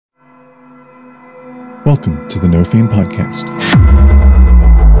Welcome to the No Fame Podcast.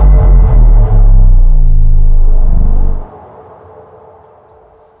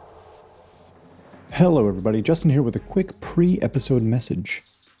 Hello everybody, Justin here with a quick pre-episode message.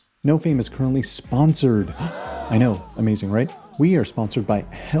 No Fame is currently sponsored. I know, amazing, right? We are sponsored by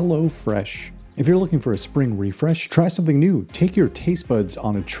HelloFresh. If you're looking for a spring refresh, try something new. Take your taste buds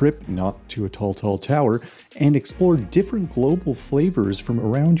on a trip, not to a tall, tall tower, and explore different global flavors from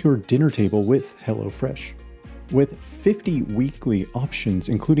around your dinner table with HelloFresh. With 50 weekly options,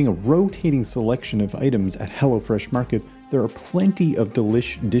 including a rotating selection of items at HelloFresh Market, there are plenty of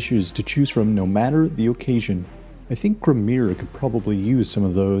delish dishes to choose from no matter the occasion. I think Gramir could probably use some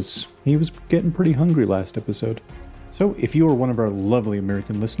of those. He was getting pretty hungry last episode. So if you are one of our lovely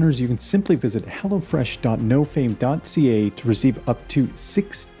American listeners, you can simply visit hellofresh.nofame.ca to receive up to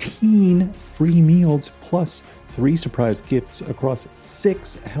 16 free meals plus 3 surprise gifts across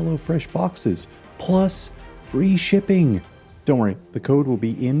 6 HelloFresh boxes, plus free shipping. Don't worry, the code will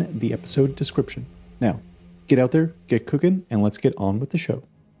be in the episode description. Now, get out there, get cooking, and let's get on with the show.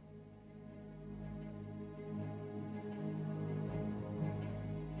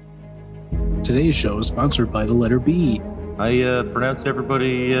 Today's show is sponsored by the letter B. I pronounced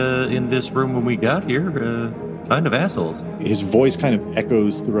everybody in this room when we got here kind of assholes. His voice kind of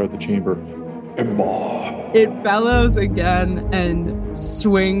echoes throughout the chamber. It bellows again and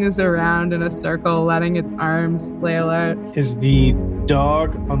swings around in a circle, letting its arms flail out. Is the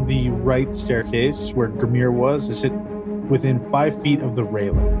dog on the right staircase where Gramir was, is it within 5 feet of the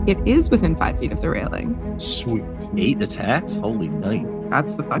railing? It is within 5 feet of the railing. Sweet. 8 attacks? Holy night.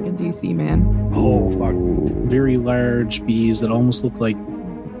 That's the fucking DC, man. Oh, fuck. Very large bees that almost look like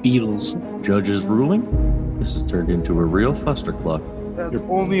beetles. Judge's ruling? This has turned into a real fustercluck. That's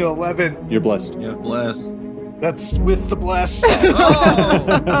only 11. You're blessed. Yeah, bless. That's with the bless.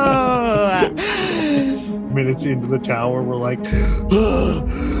 Oh! Minutes into the tower, we're like,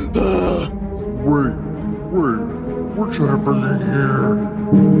 Wait, what's happening here?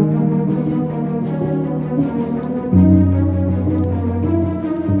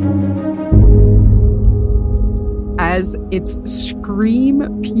 As its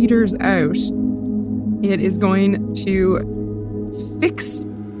scream peters out, it is going to fix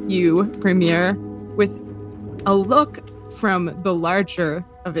you, Premier, with a look from the larger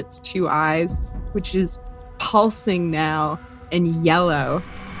of its 2 eyes, which is pulsing now and yellow.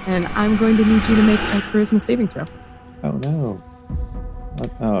 And I'm going to need you to make a charisma saving throw. Oh no.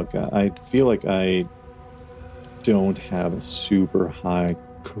 Oh god, I feel like I don't have a super high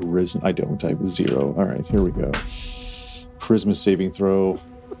charisma. I don't. I have a 0. All right, here we go. Charisma saving throw.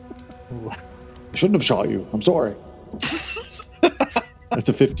 I shouldn't have shot you. I'm sorry. That's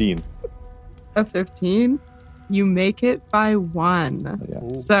a 15. A 15? You make it by 1. Yeah.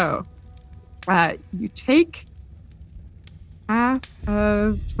 So, you take half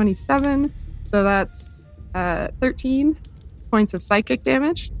of 27, so that's 13 points of psychic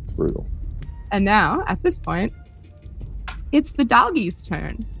damage. Brutal. And now, at this point, it's the doggies'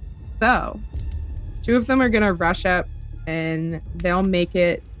 turn. So, 2 of them are going to rush up, and they'll make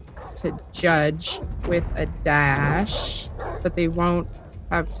it to Judge with a dash, but they won't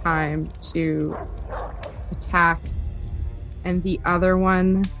have time to attack. And the other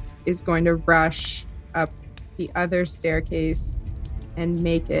one is going to rush up the other staircase and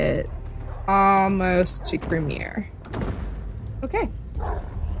make it almost to Gramir. Okay.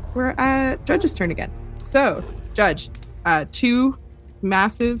 We're at Judge's turn again. So, Judge, 2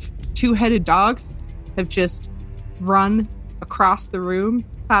 massive 2-headed dogs have just run across the room,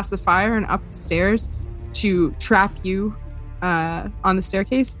 past the fire and up the stairs to trap you on the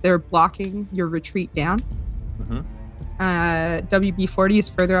staircase. They're blocking your retreat down. Mm-hmm. WB-40 is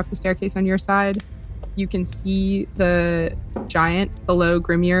further up the staircase on your side. You can see the giant below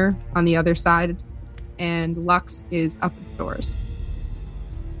Gramir on the other side, and Lux is up at the doors.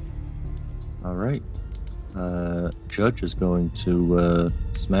 All right. Judge is going to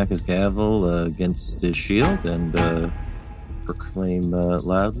smack his gavel against his shield and proclaim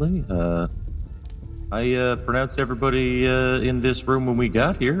loudly. I pronounced everybody in this room when we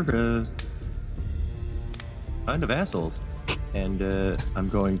got here kind of assholes. And I'm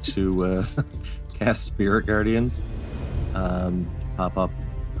going to cast Spirit Guardians pop up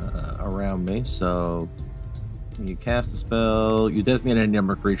around me. So you cast the spell, you designate a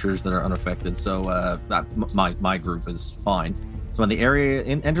number of creatures that are unaffected. So my group is fine. So in the area,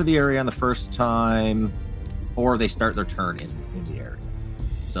 enter the area on the first time, or they start their turn in the area.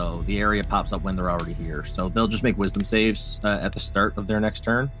 So the area pops up when they're already here. So they'll just make wisdom saves at the start of their next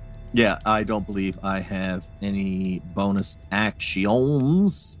turn. Yeah, I don't believe I have any bonus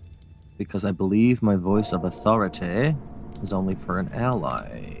actions because I believe my voice of authority is only for an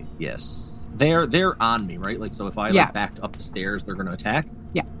ally. Yes. They're on me, right? Like, so if I backed up the stairs, they're going to attack?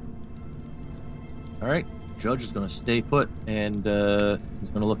 Yeah. All right. Judge is going to stay put, and he's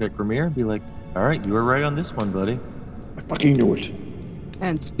going to look at Grimir and be like, all right, you were right on this one, buddy. I fucking knew it.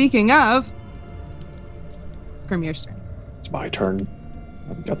 And speaking of, it's Grimir's turn. It's my turn.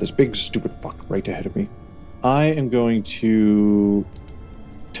 I've got this big stupid fuck right ahead of me. I am going to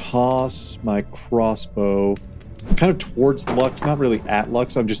toss my crossbow kind of towards Lux, not really at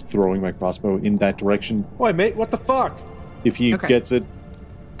Lux. I'm just throwing my crossbow in that direction. Why, mate? What the fuck? If he gets it,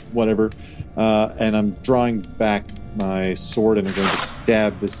 whatever. And I'm drawing back my sword and I'm going to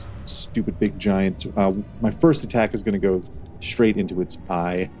stab this stupid big giant. My first attack is going to go straight into its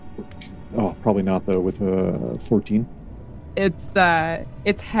eye. Oh, probably not though, with a 14. Its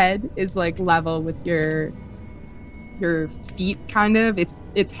head is like level with your feet, kind of.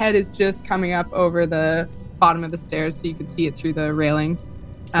 Its head is just coming up over the bottom of the stairs, so you can see it through the railings.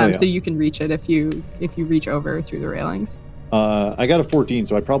 So you can reach it if you reach over through the railings. I got a 14,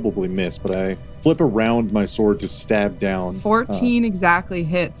 so I probably missed, but I flip around my sword to stab down. 14 exactly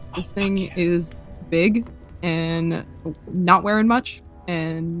hits. This thing is big and not wearing much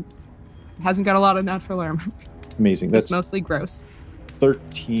and hasn't got a lot of natural armor. Amazing. That's mostly gross.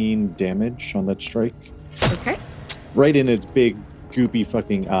 13 damage on that strike. Okay. Right in its big, goopy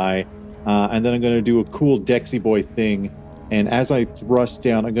fucking eye. And then I'm going to do a cool Dexy Boy thing. And as I thrust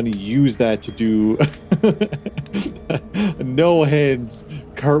down, I'm going to use that to do no hands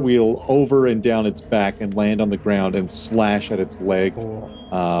cartwheel over and down its back and land on the ground and slash at its leg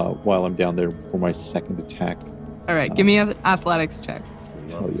while I'm down there for my second attack. All right, give me an athletics check.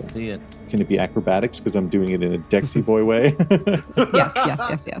 Love to see it. Can it be acrobatics? Because I'm doing it in a Dexy Boy way. Yes.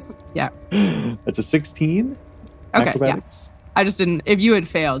 Yeah. That's a 16. Okay, acrobatics. Yeah. I just didn't. If you had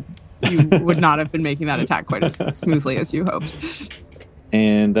failed, you would not have been making that attack quite as smoothly as you hoped.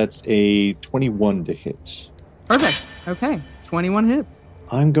 And that's a 21 to hit. Perfect. Okay. 21 hits.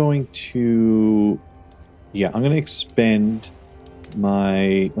 I'm going to expend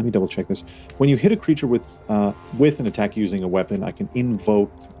my... Let me double check this. When you hit a creature with an attack using a weapon, I can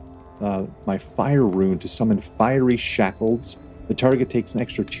invoke my fire rune to summon fiery shackles. The target takes an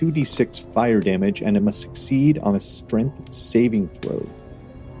extra 2d6 fire damage, and it must succeed on a strength saving throw.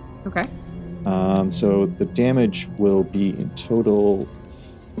 Okay. So the damage will be in total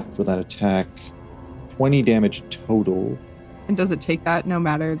for that attack 20 damage total. And does it take that no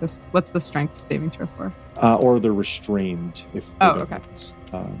matter this? What's the strength saving throw for? Or they're restrained if. Okay.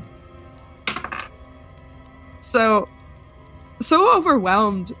 So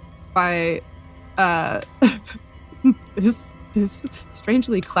overwhelmed by this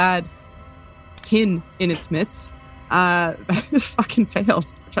strangely clad kin in its midst. This fucking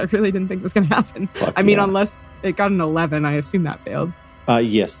failed, which I really didn't think was going to happen. Unless it got an 11, I assume that failed.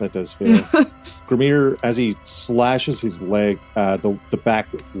 Yes, that does fail. Grimir, as he slashes his leg, the back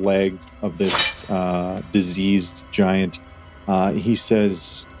leg of this diseased giant, he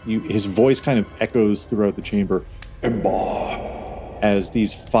says, his voice kind of echoes throughout the chamber, Emba, as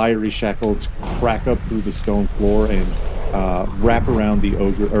these fiery shackles crack up through the stone floor and wrap around the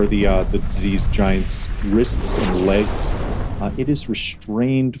ogre or the diseased giant's wrists and legs. It is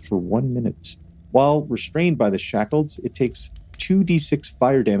restrained for 1 minute. While restrained by the shackles, it takes 2d6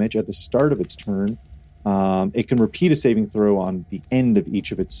 fire damage at the start of its turn. It can repeat a saving throw on the end of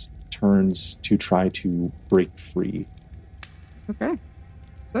each of its turns to try to break free. Okay.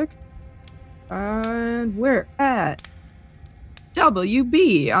 Sick. And we're at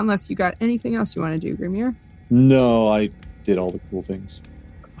WB, unless you got anything else you want to do, Grimir. No, I did all the cool things.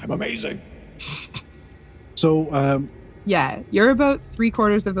 I'm amazing. So, you're about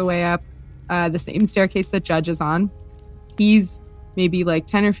 3/4 of the way up the same staircase that Judge is on. He's maybe like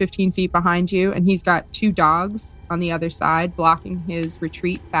 10 or 15 feet behind you, and he's got 2 dogs on the other side blocking his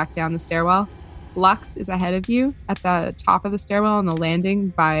retreat back down the stairwell. Lux is ahead of you at the top of the stairwell on the landing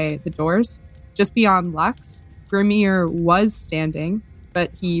by the doors. Just beyond Lux, Grimir was standing,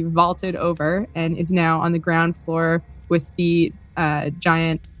 but he vaulted over and is now on the ground floor with the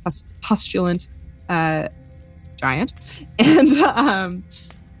giant, postulant giant. And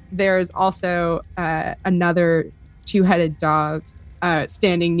there's also another 2-headed dog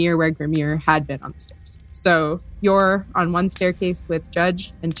standing near where Grimir had been on the stairs. So you're on one staircase with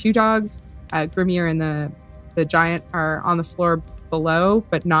Judge and 2 dogs. Grimir and the giant are on the floor below,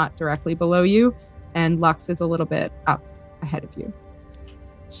 but not directly below you. And Lux is a little bit up ahead of you.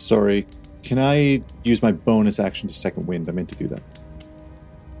 Sorry, can I use my bonus action to second wind? I meant to do that.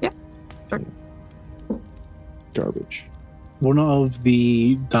 Yeah, sure. Garbage. one of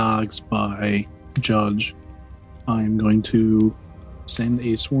the dogs by Judge, I'm going to send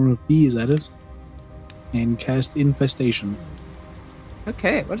a swarm of bees at it and cast Infestation.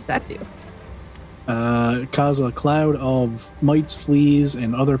 Okay, what does that do? Cause a cloud of mites, fleas,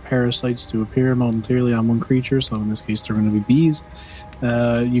 and other parasites to appear momentarily on one creature, so in this case they're going to be bees.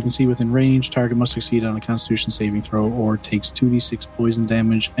 You can see within range, target must succeed on a Constitution saving throw or takes 2d6 poison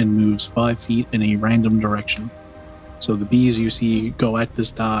damage and moves 5 feet in a random direction. So the bees you see go at this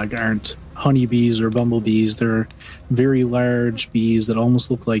dog aren't honeybees or bumblebees. They're very large bees that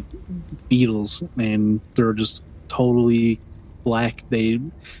almost look like beetles, and they're just totally black. They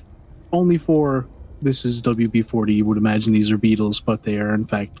only for this is WB40. You would imagine these are beetles, but they are in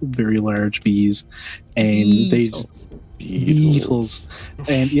fact very large bees, and beetles.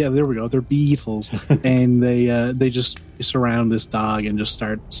 And yeah, there we go. They're beetles, and they just surround this dog and just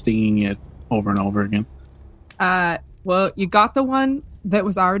start stinging it over and over again. Well, you got the one that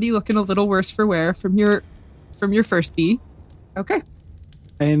was already looking a little worse for wear from your first bee. Okay.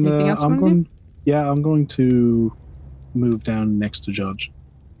 And anything else I'm going to move down next to Judge.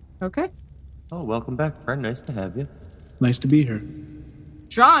 Okay. Oh, welcome back, friend. Nice to have you. Nice to be here.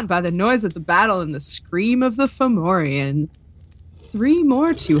 Drawn by the noise of the battle and the scream of the Fomorian, 3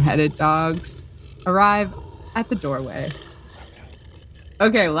 more 2-headed dogs arrive at the doorway.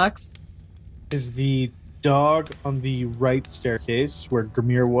 Okay, Lux. Is the dog on the right staircase where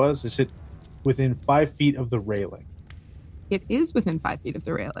Grimir was, is it within 5 feet of the railing? It is within 5 feet of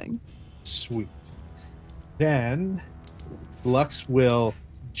the railing. Sweet. Then Lux will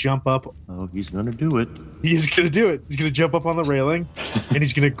jump up. Oh, he's gonna do it. He's gonna do it. He's gonna jump up on the railing and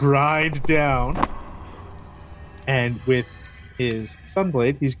he's gonna grind down. And with his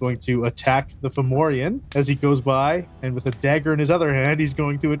Sunblade, he's going to attack the Fomorian as he goes by, and with a dagger in his other hand, he's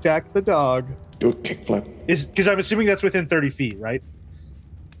going to attack the dog. Do a kickflip. Because I'm assuming that's within 30 feet, right?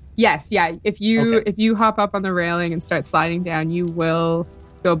 Yes, yeah. If you hop up on the railing and start sliding down, you will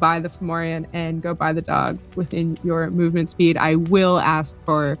go by the Fomorian and go by the dog within your movement speed. I will ask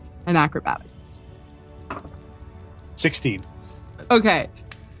for an acrobatics. 16. Okay.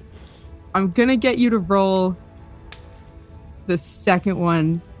 I'm gonna get you to roll the second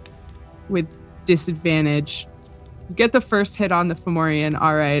one with disadvantage. You get the first hit on the Fomorian,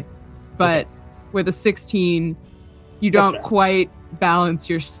 all right, but with a 16, you don't quite balance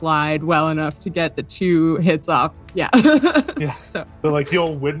your slide well enough to get the 2 hits off. Yeah. Yeah. So They're like the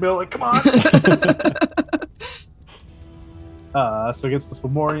old windmill, like, come on. So against the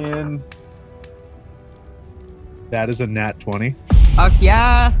Fomorian, that is a nat 20. fuck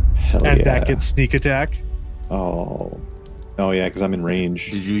yeah. Hell And yeah. that gets sneak attack. Oh yeah, because I'm in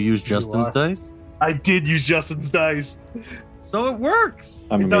range. Did you use Justin's are. dice? I did use Justin's dice. So it works.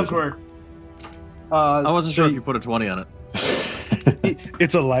 I'm It does amazing. work. I wasn't sure if you put a 20 on it.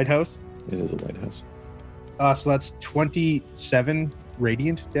 It's a lighthouse. It is a lighthouse. So that's 27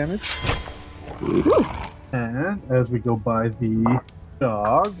 radiant damage. And as we go by the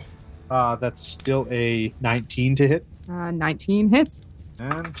dog, that's still a 19 to hit. 19 hits.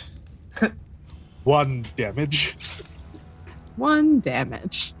 And 1 damage. 1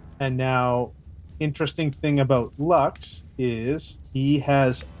 damage. And now, interesting thing about Lux is he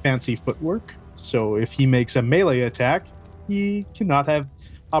has fancy footwork. So if he makes a melee attack, he cannot have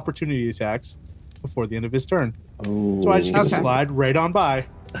opportunity attacks before the end of his turn. Oh. So I just get to Okay. slide right on by.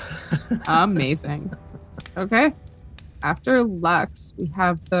 Amazing. Okay. After Lux, we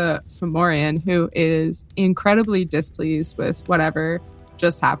have the Fomorian, who is incredibly displeased with whatever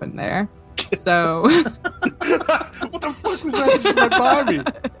just happened there. So What the fuck was that? Just went by me.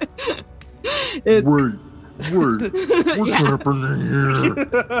 it's Word. What's Yeah. happening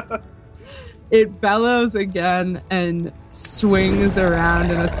here? it bellows again and swings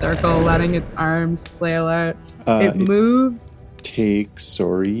around in a circle, letting its arms flail out. It moves. Takes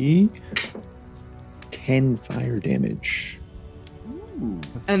 10 fire damage.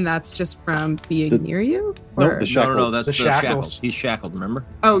 And that's just from being The- near you? Nope, Or- the shackles. No, that's The the shackles. shackles. He's shackled, remember?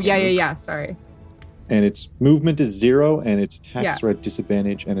 Oh, yeah. Sorry. And its movement is 0, and its attacks Yeah. are at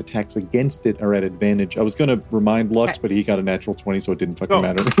disadvantage, and attacks against it are at advantage. I was going to remind Lux, Okay. but he got a natural 20, so it didn't fucking Oh.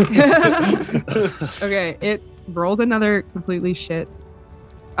 matter. Okay, it rolled another completely shit.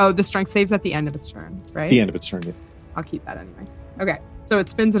 Oh, the strength saves at the end of its turn, right? The end of its turn. Yeah. I'll keep that anyway. Okay, so it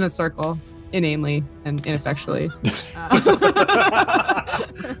spins in a circle, inanely and ineffectually.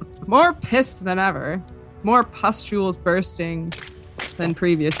 More pissed than ever. More pustules bursting than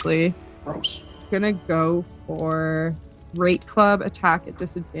previously. Gross. Gonna go for Rate Club attack at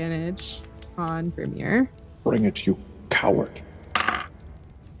disadvantage on Grimir. Bring it, you coward.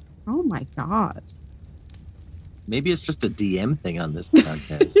 Oh my god. Maybe it's just a DM thing on this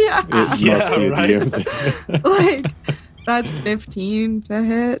podcast. Yeah. It must be a DM thing. Like, that's 15 to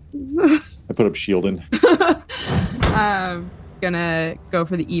hit. I put up shielding. Gonna go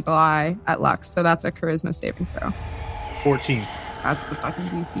for the evil eye at Lux. So that's a charisma saving throw. 14. That's the fucking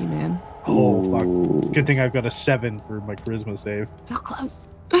DC, man. Oh, fuck. It's a good thing I've got a 7 for my charisma save. So close.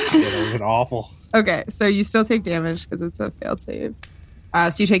 Yeah, that would have been awful. Okay, so you still take damage because it's a failed save.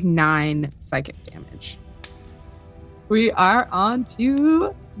 So you take 9 psychic damage. We are on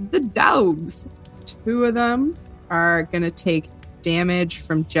to the dogs. 2 of them are going to take damage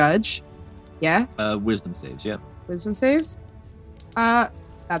from Judge. Yeah? Wisdom saves, yeah. Wisdom saves.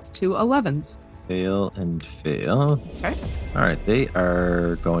 That's 2 11s. Fail and fail. Okay. All right, they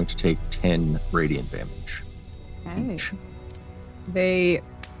are going to take 10 radiant damage. Okay. They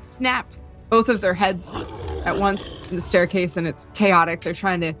snap both of their heads at once in the staircase, and it's chaotic. They're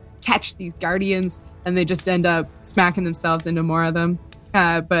trying to catch these guardians, and they just end up smacking themselves into more of them.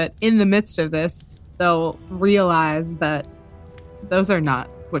 But in the midst of this, they'll realize that those are not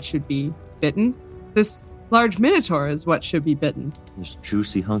what should be bitten. This large minotaur is what should be bitten. This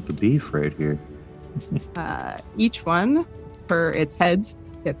juicy hunk of beef right here. Each one, per its heads,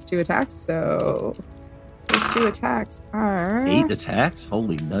 gets 2 attacks. So those 2 attacks are 8 attacks?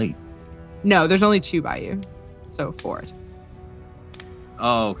 Holy night. No, there's only 2 by you, so 4 attacks.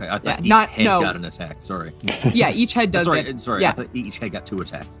 Oh, okay. I thought Yeah, each head got an attack. Sorry. Yeah, each head does. Sorry. Yeah. I thought each head got 2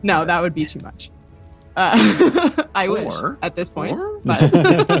 attacks. No, Okay. that would be too much. I wish at this point. But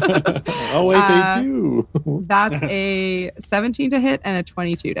Oh, wait, they do. that's a 17 to hit and a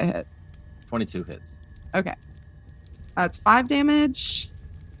 22 to hit. 22 hits. Okay. That's 5 damage.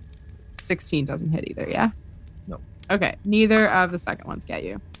 16 doesn't hit either, yeah? No. Okay, neither of the second ones get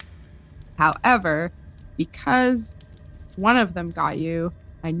you. However, because one of them got you,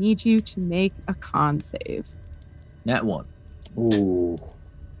 I need you to make a con save. Nat 1. Ooh.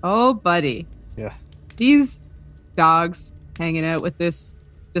 Oh, buddy. Yeah. These dogs hanging out with this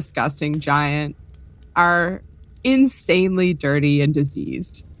disgusting giant are insanely dirty and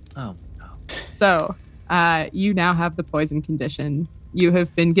diseased. Oh, no. So, you now have the poison condition. You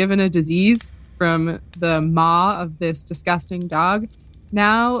have been given a disease from the maw of this disgusting dog.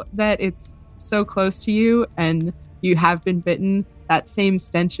 Now that it's so close to you and you have been bitten, that same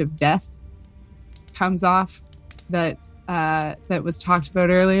stench of death comes off that was talked about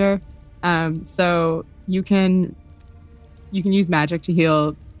earlier. So you can use magic to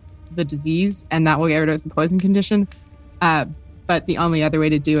heal the disease, and that will get rid of the poison condition. But the only other way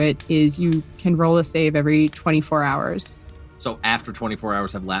to do it is you can roll a save every 24 hours. So after 24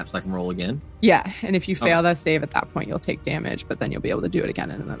 hours have lapsed, I can roll again? Yeah, and if you fail that save at that point, you'll take damage, but then you'll be able to do it again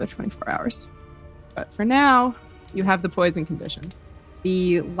in another 24 hours. But for now, you have the poison condition.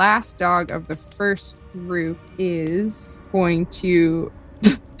 The last dog of the first group is going to,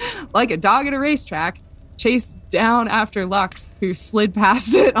 like a dog at a racetrack, chase down after Lux, who slid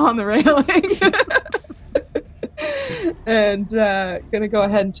past it on the railing. And gonna go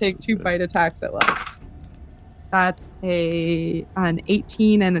ahead and take 2 bite attacks at Lux. That's an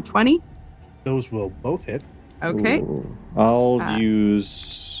 18 and a 20. Those will both hit. Okay. Ooh. I'll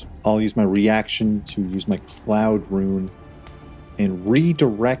use my reaction to use my cloud rune and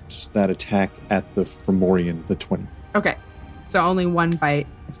redirect that attack at the Fomorian, the 20. Okay. So only 1 bite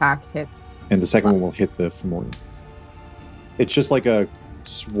attack hits. And the second one Lux. will hit the Fomorian. It's just like a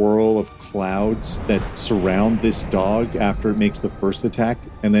swirl of clouds that surround this dog after it makes the first attack,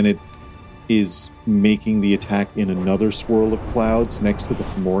 and then it is making the attack in another swirl of clouds next to the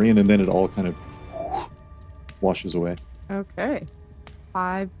Fomorian, and then it all kind of washes away. Okay.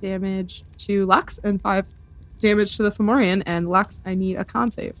 5 damage to Lux and 5 damage to the Fomorian. And Lux, I need a con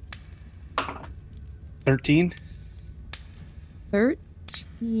save. 13.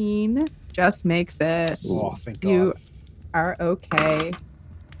 13 just makes it. Oh, thank God. You are okay.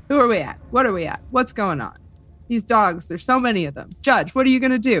 Who are we at? What are we at? What's going on? These dogs, there's so many of them. Judge, what are you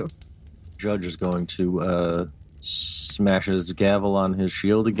going to do? Judge is going to smash his gavel on his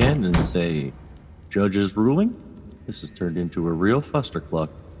shield again and say, Judge's ruling? This has turned into a real fustercluck.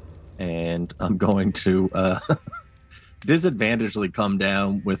 And I'm going to disadvantagedly come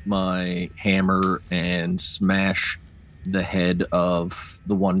down with my hammer and smash the head of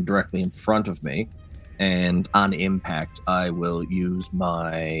the one directly in front of me. And on impact, I will use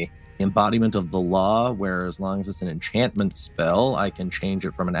my embodiment of the law, where as long as it's an enchantment spell, I can change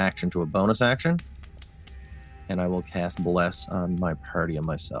it from an action to a bonus action. And I will cast Bless on my party and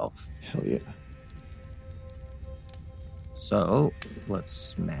myself. Hell yeah. So, let's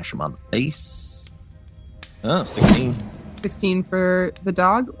smash him on the face. Oh, 16. 16 for the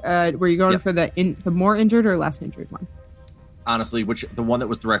dog. Were you going Yep. for the more injured or less injured one? Honestly, the one that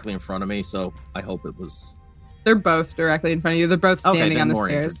was directly in front of me, so I hope it was They're both directly in front of you. They're both Okay, standing then on the more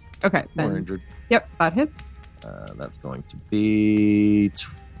stairs. Okay, more then. injured. Yep, that hits. That's going to be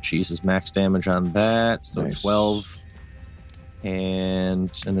Jesus max damage on that, so Nice. 12, and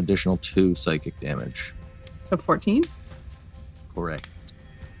an additional 2 psychic damage. So 14. Correct.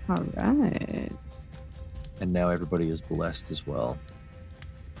 All right. And now everybody is blessed as well.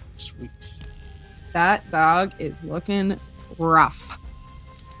 Sweet. That dog is looking rough.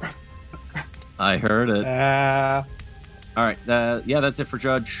 I heard it. All right, yeah, that's it for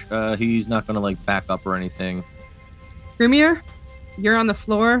Judge. He's not going to back up or anything. Grimir, you're on the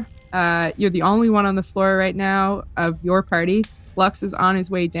floor. You're the only one on the floor right now of your party. Lux is on his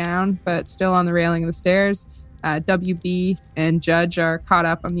way down, but still on the railing of the stairs. WB and Judge are caught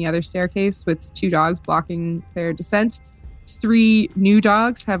up on the other staircase with 2 dogs blocking their descent. 3 new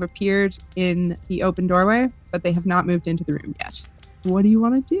dogs have appeared in the open doorway, but they have not moved into the room yet. What do you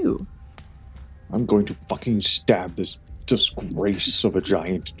want to do? I'm going to fucking stab this disgrace of a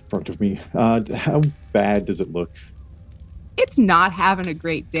giant in front of me. How bad does it look? It's not having a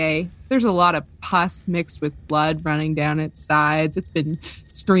great day. There's a lot of pus mixed with blood running down its sides. It's been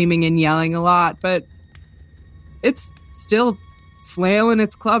screaming and yelling a lot, but it's still flailing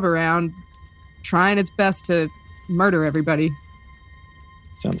its club around, trying its best to murder everybody.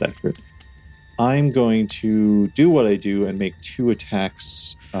 Sounds accurate. I'm going to do what I do and make 2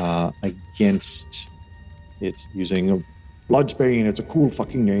 attacks against it using a Bloodsbane. It's a cool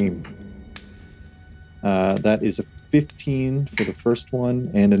fucking name. That is a 15 for the first one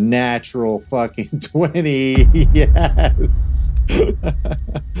and a natural fucking 20. Yes.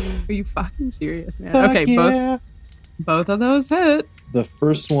 Are you fucking serious, man? Fuck Okay, yeah. both of those hit. The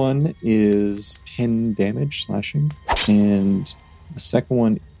first one is 10 damage slashing, and the second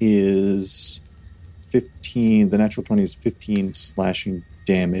one is 15. The natural 20 is 15 slashing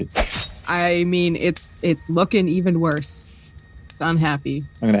damage. I mean, it's looking even worse. It's unhappy.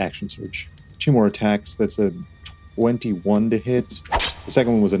 I'm going to action surge. 2 more attacks. That's a 21 to hit. The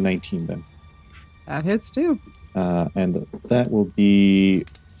second one was a 19 then. That hits too. And that will be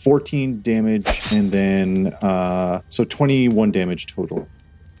 14 damage, and then so 21 damage total.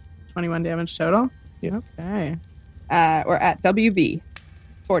 21 damage total. Yeah. Okay. We're at WB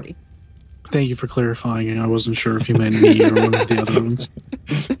 40. Thank you for clarifying. I wasn't sure if you meant me or one of the other ones.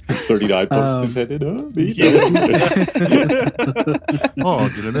 39 points is headed up. Oh,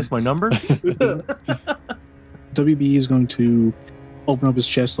 did I miss my number? WB is going to open up his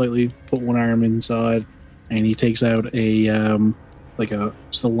chest slightly, put one arm inside, and he takes out a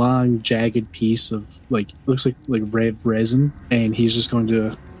just a long, jagged piece of looks like red resin, and he's just going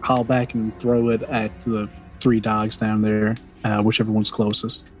to haul back and throw it at the 3 dogs down there, whichever one's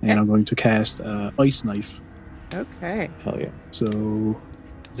closest. And I'm going to cast Ice Knife. Okay. Hell yeah. So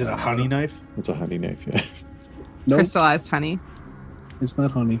Is it a honey knife? It's a honey knife, yeah. no, Crystallized honey. it's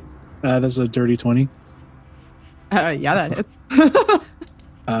not honey. That's a dirty 20. Yeah, that hits.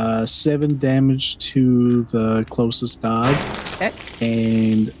 7 damage to the closest dog. Okay.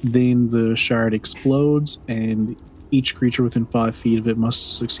 And then the shard explodes, and each creature within 5 feet of it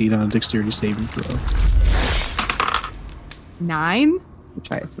must succeed on a dexterity saving throw. 9,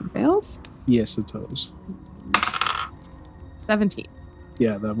 which I assume fails. Yes, it does. 17.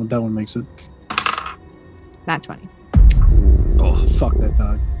 Yeah, that one makes it. Not 20. Oh, Fuck that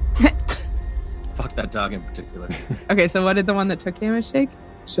dog. fuck that dog in particular. Okay, so what did the one that took damage take?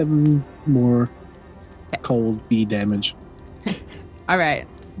 7 more cold bee damage. All right.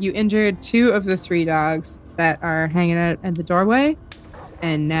 You injured 2 of the 3 dogs that are hanging out at the doorway,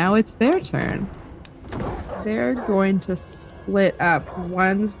 and now it's their turn. They're going to split up.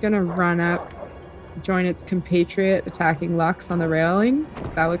 One's going to run up, join its compatriot attacking Lux on the railing.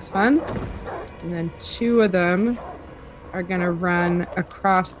 That looks fun. And then 2 of them are going to run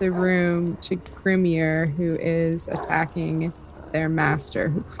across the room to Grimir, who is attacking their master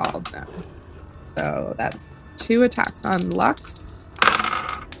who called them. So that's 2 attacks on Lux.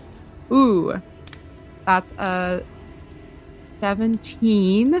 Ooh, that's a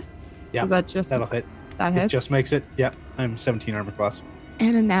 17. Yeah, Is that just that'll hit. that It hits? just makes it. Yep, I'm 17 armor class.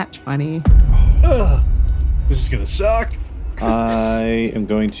 And a nat 20. Ugh, this is gonna suck. I am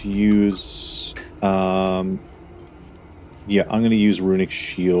going to use I'm going to use Runic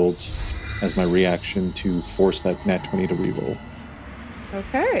Shield as my reaction to force that nat 20 to reroll.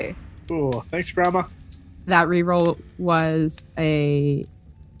 Okay. Oh, thanks, Grandma. That reroll was a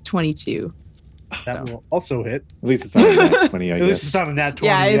 22. That So. will also hit. At least it's not a nat 20, I At least it's guess. not a nat 20.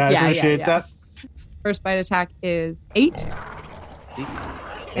 Yeah, I yeah, appreciate yeah. that. First bite attack is 8.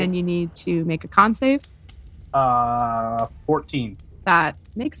 And you need to make a con save. 14. That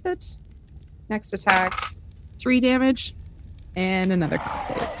makes it. Next attack, 3 damage. And another con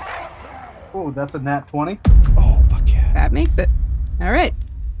save. Oh, that's a nat 20. Oh, fuck yeah. That makes it. All right.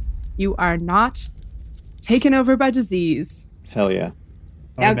 You are not taken over by disease. Hell yeah.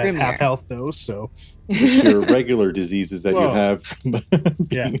 Now I'm at Grimir. half health, though, so... Just your regular diseases that you Whoa. have from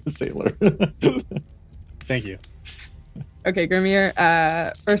being a sailor. Thank you. Okay, Grimir.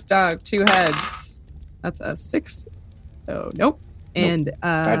 First dog, 2 heads. That's a 6. Oh, nope. And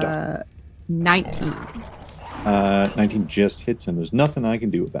Bad dog. 19. 19 just hits, and there's nothing I can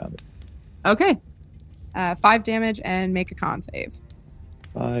do about it. Okay. 5 damage and make a con save.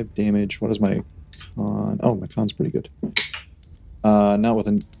 5 damage. What is my con? Oh, my con's pretty good. Not with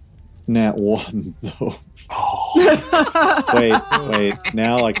a nat 1, though. Wait.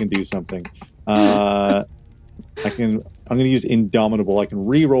 Now I can do something. I'm going to use Indomitable. I can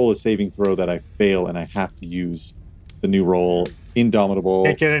re-roll a saving throw that I fail, and I have to use the new roll. Indomitable.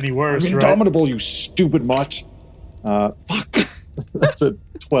 Can't get any worse, I'm right? Indomitable, you stupid mutt. Fuck. That's a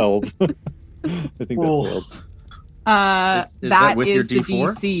 12. I think that Oh. failed. Is that That with your is the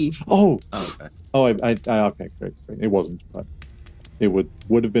D4? DC. Oh. Oh, okay. Oh, okay, great. It wasn't, but it would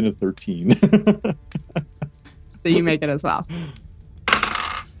have been a 13. So you make it as well.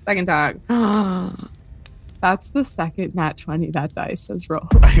 Second dog. That's the second nat 20 that dice has rolled.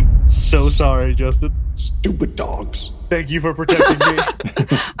 I'm so sorry, Justin. Stupid dogs. Thank you for protecting me.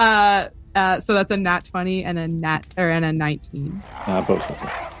 So that's a nat 20 and a 19. Both of them.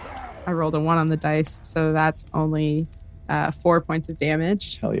 I rolled a 1 on the dice, so that's only 4 points of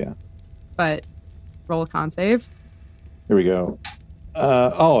damage. Hell yeah. But roll a con save. Here we go.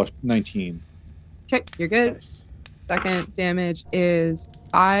 19. Okay, you're good. Nice. Second damage is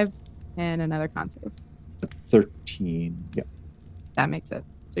 5 and another con save. 13. Yeah. That makes it.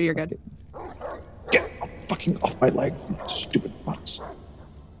 So you're good. Get fucking off my leg, you stupid mutts.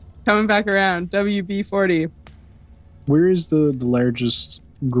 Coming back around, WB40. Where is the largest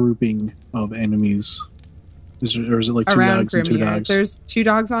grouping of enemies? Or is it like 2 Around dogs and 2 Grimir. dogs? There's 2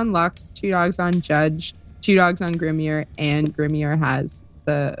 dogs on Lux, 2 dogs on Judge, 2 dogs on Grimir, and Grimir has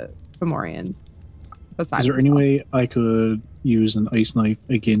the Fomorian beside Is there him any as well. way I could use an ice knife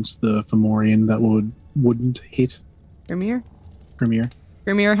against the Fomorian that wouldn't hit Grimir? Grimir?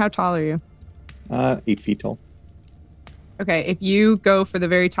 Grimir, how tall are you? 8 feet tall. Okay, if you go for the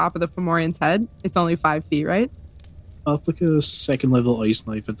very top of the Fomorian's head, it's only 5 feet, right? I'll flick a second level ice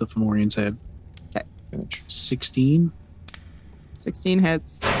knife at the Fomorian's head. Finish. 16. 16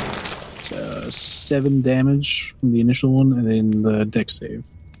 hits. It's, 7 damage from the initial one, and then the dex save.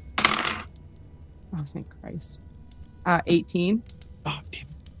 Oh, thank Christ. 18. Oh, damn.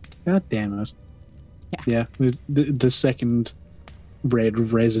 God damn it. Yeah. The second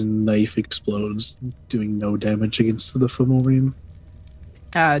red resin knife explodes, doing no damage against the Fomorian.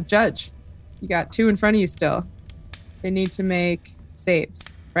 Judge, you got 2 in front of you still. They need to make saves,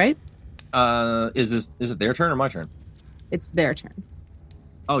 right? Is it their turn or my turn? It's their turn.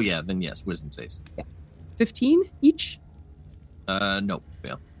 Oh yeah, then yes, wisdom saves. 15 each? No,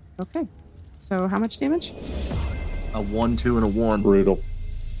 fail. Okay. So how much damage? A 1, 2, and a 1. Brutal.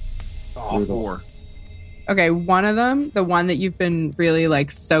 Oh, 4. Okay, one of them, the one that you've been really like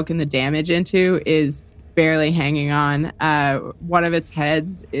soaking the damage into, is barely hanging on. One of its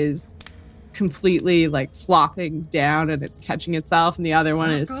heads is completely like flopping down and it's catching itself, and the other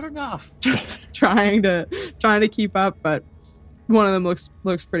one is Not good enough. trying to keep up, but one of them looks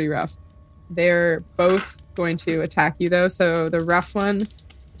pretty rough. They're both going to attack you though, so the rough one is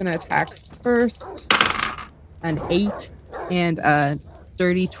going to attack first. An 8 and a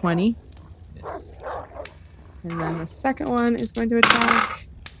dirty 20. Yes. And then the second one is going to attack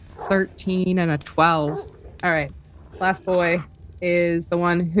 13 and a 12. All right. Last boy is the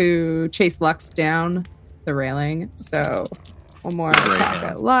one who chased Lux down the railing. So one more Great attack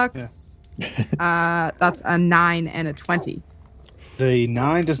hand. at Lux. That's a 9 and a 20. The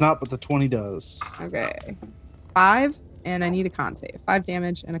 9 does not, but the 20 does. Okay. 5, and I need a con save. 5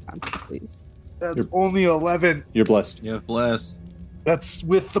 damage and a con save, please. That's only 11. You're blessed. You have bless. That's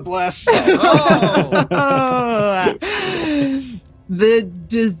with the bless. Oh! The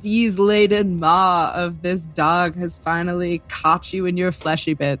disease-laden maw of this dog has finally caught you in your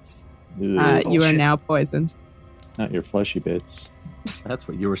fleshy bits. You are shit. now poisoned. Not your fleshy bits. That's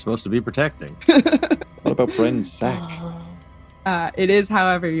what you were supposed to be protecting. What about Bren's sack? It is,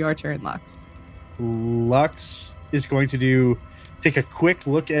 however, your turn, Lux. Lux is going to take a quick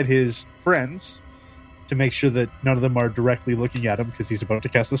look at his friends, to make sure that none of them are directly looking at him because he's about to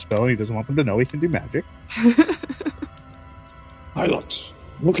cast a spell and he doesn't want them to know he can do magic. Hi, Lux.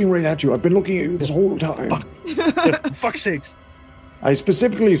 I'm looking right at you. I've been looking at you this whole time. Fuck. Fuck's sakes. I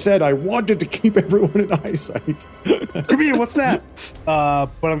specifically said I wanted to keep everyone in eyesight. Come here, what's that? But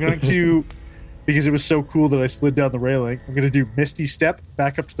I'm going to, because it was so cool that I slid down the railing, I'm going to do Misty Step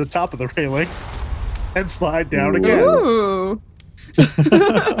back up to the top of the railing and slide down again. Ooh.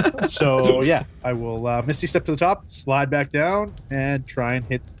 So, yeah, I will Misty Step to the top, slide back down, and try and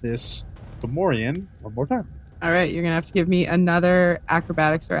hit this Fomorian one more time. All right, you're going to have to give me another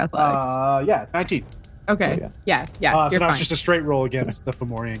acrobatics or athletics. Yeah, 19. Okay. Oh, yeah. So you're now fine. it's just a straight roll against the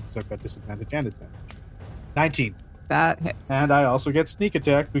Fomorian because I've got disadvantage and advantage. 19. That hits. And I also get sneak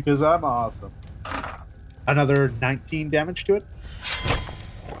attack because I'm awesome. Another 19 damage to it.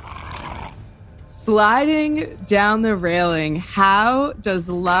 Sliding down the railing, how does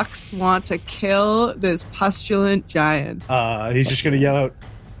Lux want to kill this pustulant giant? He's just going to yell out,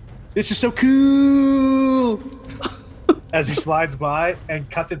 "This is so cool!" as he slides by and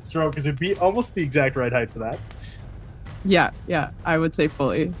cuts its throat because it'd be almost the exact right height for that. Yeah, I would say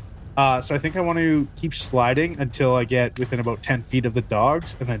fully. So I think I want to keep sliding until I get within about 10 feet of the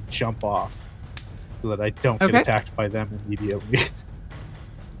dogs and then jump off so that I don't get attacked by them immediately.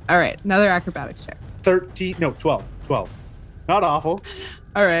 All right, another acrobatics check. 12. Not awful.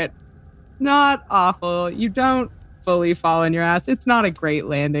 All right, not awful. You don't fully fall on your ass. It's not a great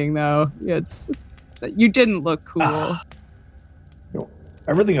landing, though. You didn't look cool.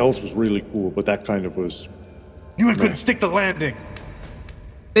 Everything else was really cool, but that kind of was... You couldn't stick the landing.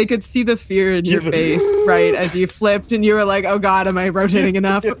 They could see the fear in your face, right, as you flipped, and you were like, oh god, am I rotating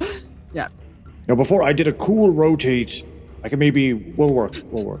enough? Yeah. Now, before I did a cool rotate, I can maybe... We'll work.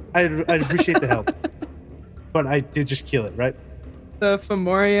 I'd appreciate the help. But I did just kill it, right? The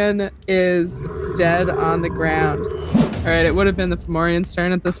Fomorian is dead on the ground. All right, it would have been the Fomorian's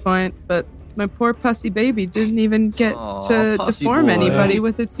turn at this point, but my poor pussy baby didn't even get to deform anybody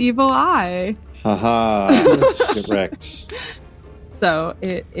with its evil eye. Haha. Get wrecked. So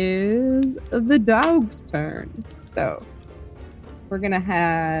it is the dog's turn. So we're going to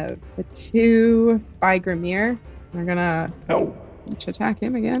have the 2 by Grimir. We're going to each attack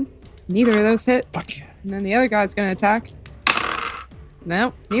him again. Neither of those hit. Fuck yeah. And then the other guy's going to attack.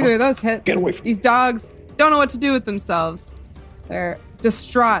 No, neither of those hit. Get away from These dogs don't know what to do with themselves. They're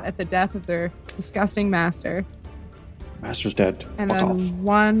distraught at the death of their disgusting master. Master's dead. And Fuck then off.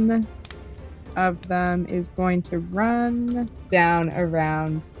 one of them is going to run down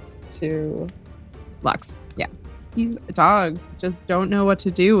around to Lux. Yeah. These dogs just don't know what to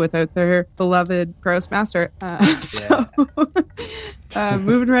do without their beloved gross master.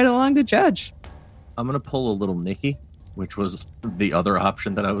 Moving right along to Judge. I'm going to pull a little Nicky, which was the other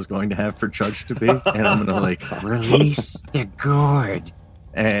option that I was going to have for Judge to be. And I'm going to release the gourd.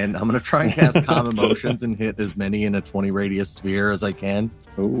 And I'm going to try and cast Calm Emotions and hit as many in a 20 radius sphere as I can.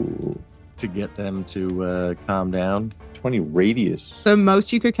 Ooh. To get them to calm down. 20 radius. The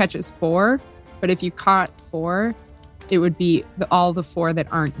most you could catch is 4, but if you caught 4, it would be all the 4 that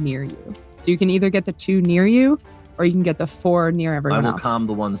aren't near you. So you can either get the 2 near you, or you can get the 4 near everyone else. I will calm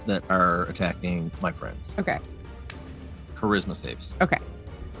the ones that are attacking my friends. Okay. Charisma saves. Okay.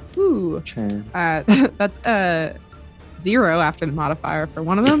 Ooh. That's a 0 after the modifier for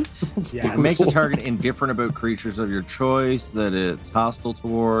one of them. Yeah. Make the target indifferent about creatures of your choice that it's hostile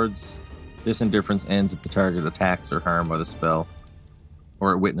towards. This indifference ends if the target attacks or harmed by the spell,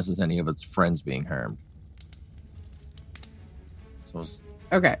 or it witnesses any of its friends being harmed. So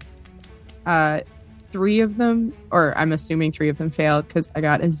okay. 3 of them, or I'm assuming 3 of them failed because I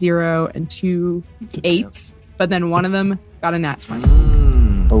got a 0 and 2 8s, but then one of them got a nat 20.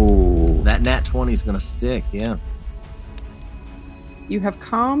 Oh. That nat 20 is going to stick, yeah. You have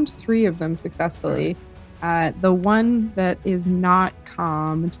calmed 3 of them successfully. The one that is not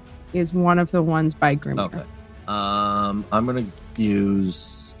calmed is one of the ones by Grimir. Okay. I'm going to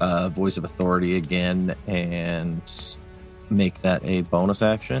use Voice of Authority again and make that a bonus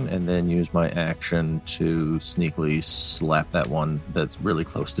action, and then use my action to sneakily slap that one that's really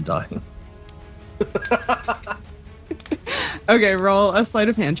close to dying. Okay, roll a sleight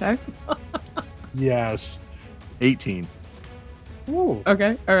of hand check. Yes. 18. Ooh.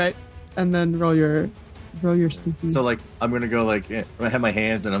 Okay, all right. And then roll your sneaky. So like I'm gonna go like I have my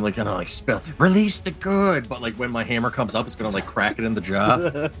hands and I'm like gonna like spell release the good, but like when my hammer comes up, it's gonna like crack it in the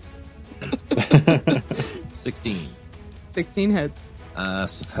jaw. 16 hits.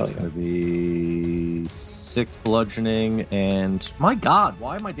 So that's gonna be 6 bludgeoning and my god,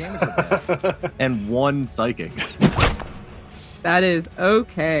 why am I damaged with that? And 1 psychic. That is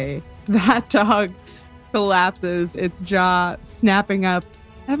okay. That dog collapses, its jaw snapping up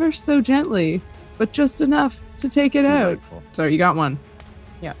ever so gently, but just enough to take it out. Delightful. So you got one.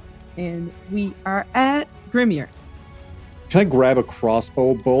 Yeah. And we are at Grimir. Can I grab a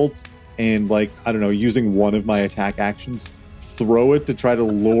crossbow bolt and, like, I don't know, using one of my attack actions, throw it to try to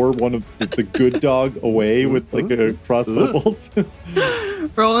lure one of the good dog away with, like, a crossbow bolt?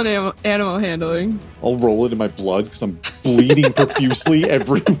 Roll an animal handling. I'll roll it in my blood because I'm bleeding profusely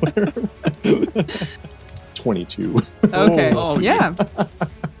everywhere. 22. Okay. Oh, yeah.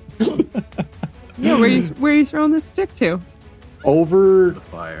 Yeah, where you throwing this stick to? Over The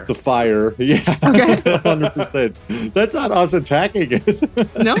fire. the fire. Yeah. Okay. 100%. That's not us attacking it.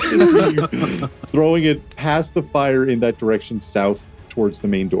 No? Throwing it past the fire in that direction south towards the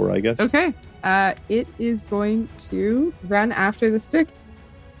main door, I guess. Okay. It is going to run after the stick.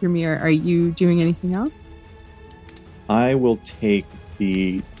 Grimir, are you doing anything else? I will take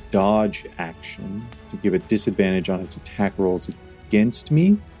the dodge action to give it disadvantage on its attack rolls against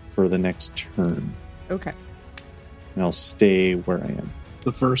me for the next turn. Okay. And I'll stay where I am.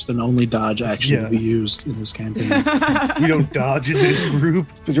 The first and only dodge action Yeah. to be used in this campaign. We don't dodge in this group.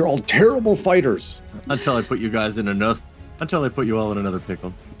 Because you're all terrible fighters. Until I put you guys in another. Until I put you all in another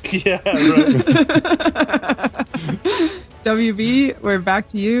pickle. Yeah, right. WB, we're back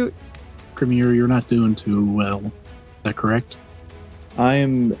to you. Grimir, you're not doing too well. Is that correct? I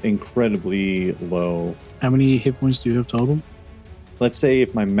am incredibly low. How many hit points do you have total? Let's say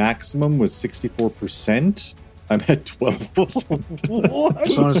if my maximum was 64%, I'm at 12%. What?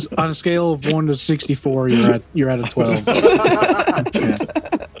 So on a scale of 1 to 64, you're at a 12. Okay.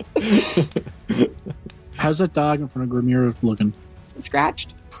 How's that dog in front of Grimir looking?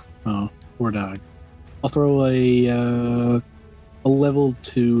 Scratched. Oh, poor dog. I'll throw a level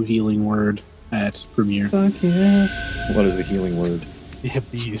 2 healing word at Grimir. Fuck yeah. What is the healing word? Yeah,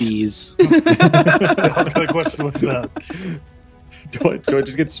 bees. Bees. What kind of question was that? Do I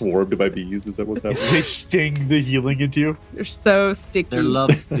just get swarmed by bees? Is that what's happening? They sting the healing into you. You're so sticky. Their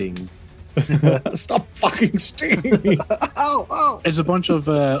love stings. Stop fucking stinging me. Oh. It's a bunch of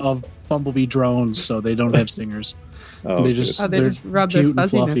bumblebee drones, so they don't have stingers. Oh, they good. just Oh, they they're just rub their cute and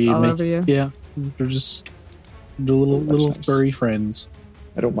fuzziness fluffy and all make- over you. Yeah, they're just the little That's little nice. furry friends.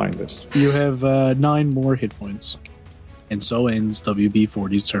 I don't mind this. You have 9 more hit points, and so ends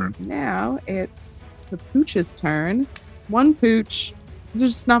WB40's turn. Now it's the Pooch's turn. One Pooch is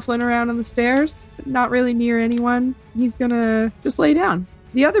just snuffling around on the stairs, but not really near anyone. He's gonna just lay down.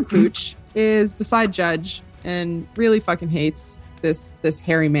 The other Pooch is beside Judge and really fucking hates this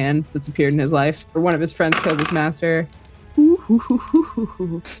hairy man that's appeared in his life. Or one of his friends killed his master.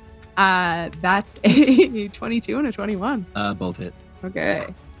 That's a 22 and a 21. Both hit.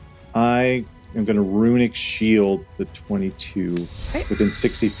 Okay. I am going to runic shield the 22. Okay. Within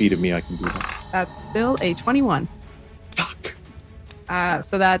 60 feet of me, I can do that. That's still a 21. Fuck.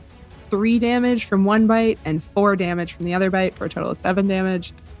 So that's 3 damage from one bite and 4 damage from the other bite for a total of 7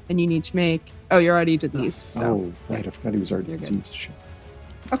 damage. And you need to make... Oh, you're already diseased. So. Oh, right. I forgot he was already You're good. diseased. Shit.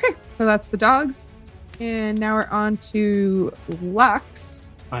 Okay, so that's the dogs. And now we're on to Lux.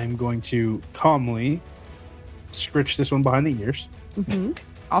 I'm going to calmly scritch this one behind the ears. Mm-hmm.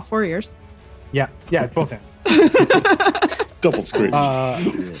 All 4 ears. Yeah, both hands. Double screen.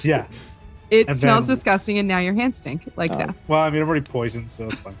 Yeah. It And smells then- disgusting, and now your hands stink like Oh. death. Well, I mean, I'm already poisoned, so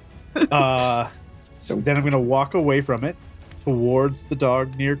it's fine. So then I'm going to walk away from it towards the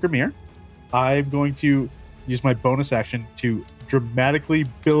dog near Grimir. I'm going to use my bonus action to dramatically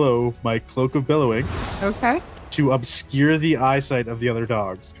billow my cloak of billowing Okay, to obscure the eyesight of the other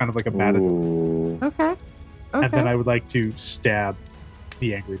dogs, kind of like a matador. Ooh. okay, And then okay. I would like to stab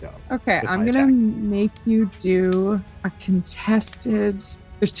the angry dog. Okay, with I'm my gonna attack. make you do a contested.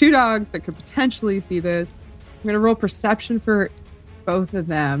 There's 2 dogs that could potentially see this. I'm gonna roll perception for both of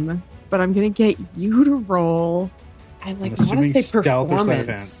them, but I'm gonna get you to roll. I I'm want to assuming say stealth or sleight of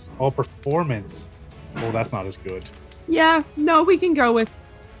hand. performance. Oh, performance. Well, that's not as good. Yeah, no, we can go with.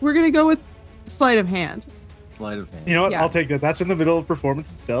 We're gonna go with sleight of hand. Sleight of hand. You know what? Yeah. I'll take that. That's in the middle of performance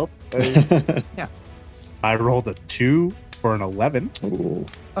and stealth. Yeah. I rolled a 2 for an 11. Ooh.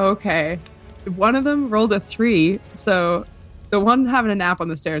 Okay, one of them rolled a 3, so the one having a nap on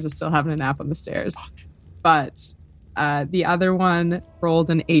the stairs is still having a nap on the stairs, but the other one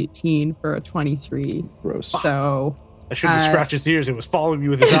rolled an 18 for a 23. Gross. So I shouldn't have scratched his ears. It was following me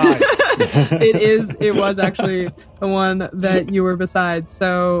with his eyes. it was actually the one that you were beside.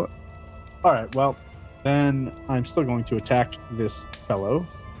 So All right. Well, then I'm still going to attack this fellow.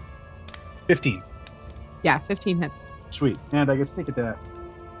 15. yeah, 15 hits. Sweet. And I get sneak attack.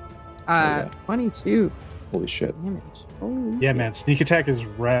 yeah. 22 Holy shit. damage. Holy Yeah, shit. man. Sneak attack is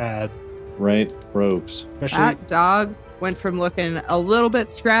rad. right? Rogues. Especially, That dog went from looking a little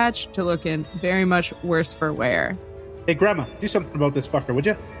bit scratched to looking very much worse for wear. hey, Grandma, do something about this fucker, would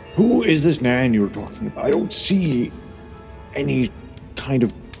you? Who is this man you were talking about? I don't see any kind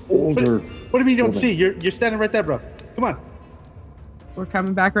of older. What do you mean you don't Hold on. see? You're standing right there, bruv. Come on. We're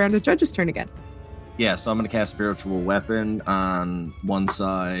coming back around to Judge's turn again. Yeah, so I'm going to cast Spiritual Weapon. On one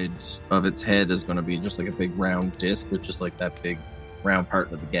side of its head is going to be just like a big round disc with just like that big round part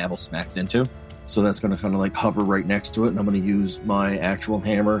that the gavel smacks into. So that's going to kind of like hover right next to it, and I'm going to use my actual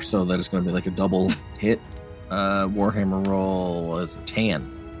hammer so that it's going to be like a double hit. Warhammer roll is a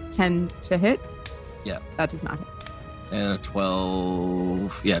 10. 10 to hit? Yeah. That does not hit. And a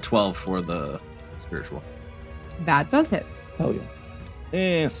 12. Yeah, 12 for the spiritual. That does hit. Hell yeah.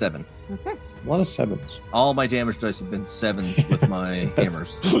 And 7. Okay. A lot of 7s. All my damage dice have been 7s with my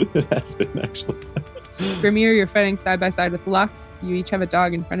hammers. It has been, actually. Grimir, you're fighting side by side with Lux. You each have a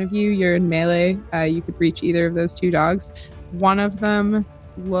dog in front of you. You're in melee. You could reach either of those two dogs. One of them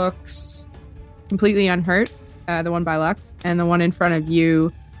looks completely unhurt, the one by Lux, and the one in front of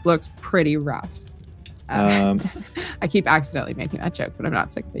you looks pretty rough. I keep accidentally making that joke, but I'm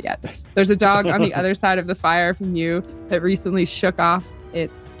not sick of it yet. There's a dog on the other side of the fire from you that recently shook off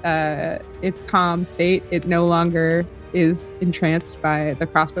its calm state. It no longer is entranced by the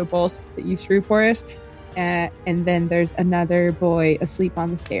crossbow bolt that you threw for it. And then there's another boy asleep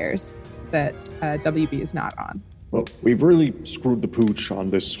on the stairs that WB is not on. Well, we've really screwed the pooch on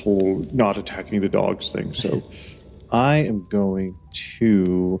this whole not attacking the dogs thing, so I am going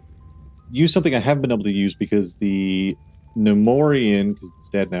to use something I haven't been able to use because the Nemorian, because it's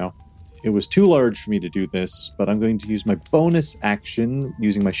dead now, it was too large for me to do this, but I'm going to use my bonus action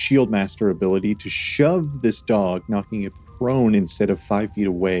using my Shield Master ability to shove this dog, knocking it prone instead of 5 feet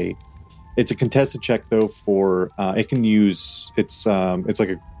away. It's a contested check, though, for it can use, it's like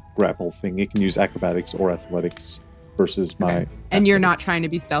a grapple thing. It can use acrobatics or athletics versus my... Okay. And you're not trying to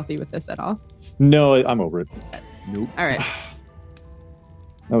be stealthy with this at all? No, I'm over it. Nope. All right.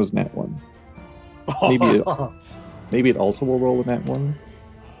 That was Nat 1. Maybe it also will roll a Nat 1.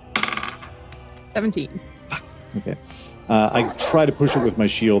 17. Okay. I try to push it with my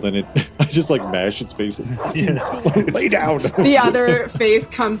shield, and I just like mash its face and lay down. The other face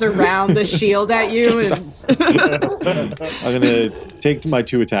comes around the shield at you. I'm gonna take my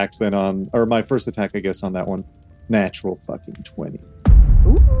 2 attacks then or my first attack, I guess, on that one. Natural fucking 20.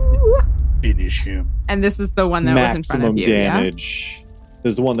 Ooh. Finish him. And this is the one that was in front of Maximum you. damage. Yeah?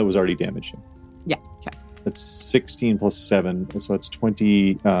 There's the one that was already damaging. Yeah. Okay. That's 16 plus 7, so that's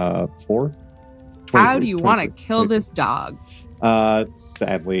 24. How do you want to kill this dog?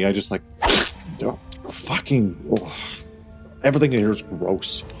 Sadly, I just like everything in here is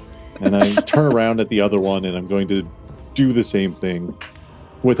gross. And I turn around at the other one, and I'm going to do the same thing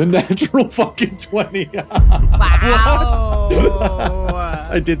with a natural fucking 20. Wow.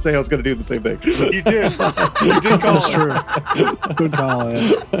 I did say I was going to do the same thing. You did. You did call That's it. true. Good call.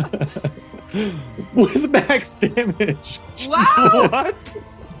 Yeah. With max damage. Wow. What?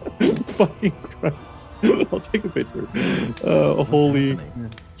 Fucking Christ. I'll take a picture.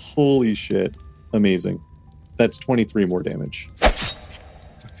 Holy shit. Amazing. That's 23 more damage.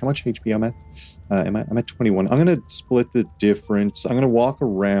 How much HP I'm at? I'm at 21. I'm going to split the difference. I'm going to walk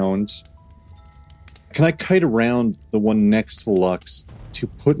around. Can I kite around the one next to Lux to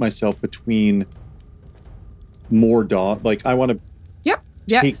put myself between more dog? Like, I want to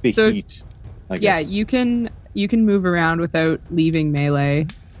take the heat, I guess. Yeah, you can move around without leaving melee.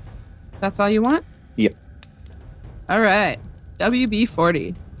 That's all you want? Yep. All right.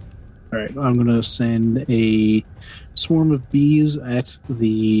 WB-40. All right, I'm going to send a swarm of bees at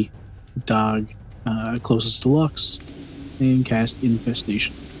the dog closest to Lux and cast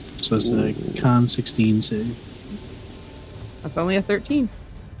Infestation. So it's a con 16 save. That's only a 13.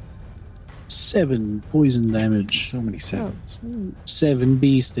 7 poison damage. So many 7s. 7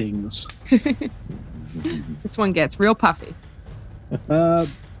 bee stings. This one gets real puffy.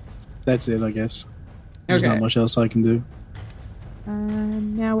 That's it, I guess. There's Okay. not much else I can do.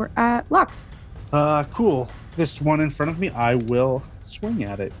 Now we're at Lux. Cool. This one in front of me, I will swing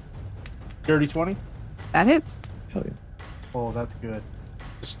at it. Dirty 20? That hits. Hell yeah. Oh, that's good.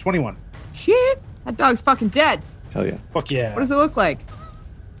 It's 21. Shit. That dog's fucking dead. Hell yeah. Fuck yeah. What does it look like?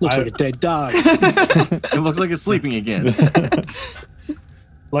 Looks like a dead dog. It looks like it's sleeping again.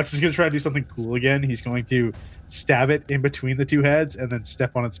 Lex is going to try to do something cool again. He's going to stab it in between the 2 heads and then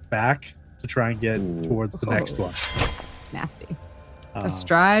step on its back to try and get towards the next one. Nasty.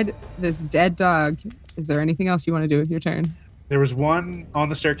 Astride this dead dog, is there anything else you want to do with your turn? There was one on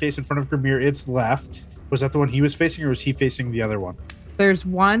the staircase in front of Grimir. It's left. Was that the one he was facing, or was he facing the other one? There's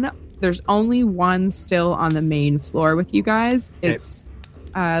one there's only one still on the main floor with you guys. Okay. It's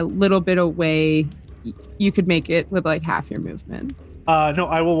a little bit away. You could make it with like half your movement. No,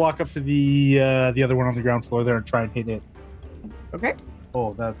 I will walk up to the other one on the ground floor there and try and hit it. Okay.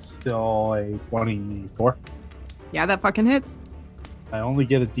 Oh, that's still a 24. Yeah, that fucking hits. I only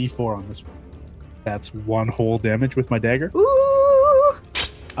get a D4 on this one. That's 1 whole damage with my dagger. Ooh!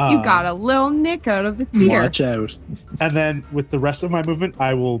 You got a little nick out of its ear. Watch out. And then with the rest of my movement,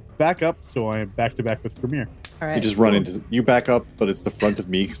 I will back up, so I am back to back with Premier. All right. You just run into you back up, but it's the front of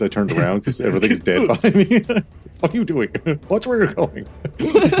me because I turned around because everything is dead behind me. What are you doing? Watch where you're going.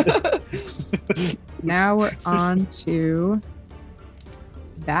 Now we're on to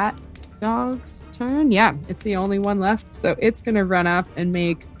that dog's turn. Yeah, it's the only one left. So it's going to run up and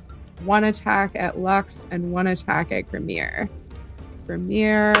make 1 attack at Lux and 1 attack at Grimir.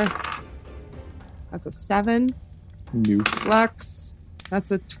 Grimir, that's a 7. Nope. Lux,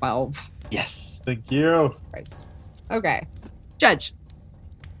 that's a 12. Yes, thank you. Christ. Okay. Judge.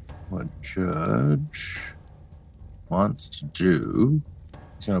 What Judge wants to do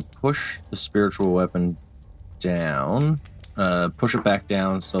is going to push the spiritual weapon down, push it back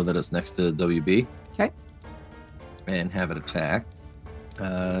down so that it's next to WB. Okay. And have it attack.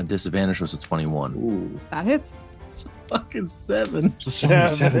 Disadvantage was a 21. Ooh. That hits. It's a fucking 7. So many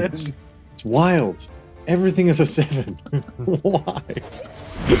sevens. It's wild. Everything is a 7. Why?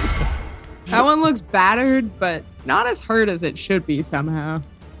 That one looks battered, but not as hurt as it should be somehow.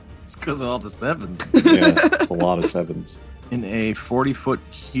 It's because of all the 7s. Yeah, it's a lot of 7s. In a 40-foot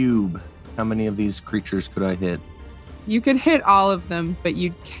cube, how many of these creatures could I hit? You could hit all of them, but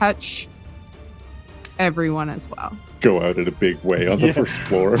you'd catch everyone as well. Go out in a big way on the Yeah. first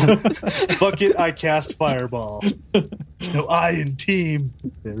floor. Fuck it, I cast Fireball. No I in team.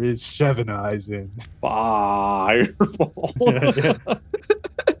 There is 7 eyes in. Fireball.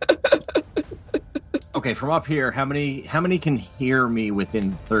 Okay, from up here, how many can hear me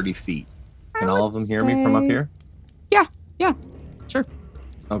within 30 feet? Can all of them hear me from up here? Yeah, sure.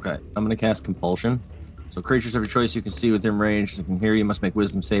 Okay, I'm going to cast Compulsion. So creatures of your choice you can see within range that can hear you must make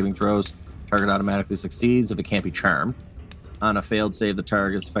wisdom saving throws. Target automatically succeeds if it can't be charmed. On a failed save, the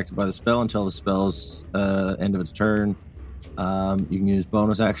target is affected by the spell until the spell's end of its turn. You can use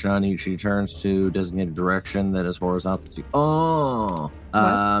bonus action on each of your turns to designate a direction that is horizontal to...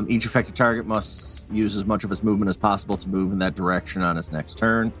 Each affected target must use as much of its movement as possible to move in that direction on its next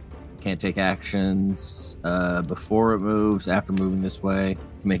turn. Can't take actions before it moves, after moving this way,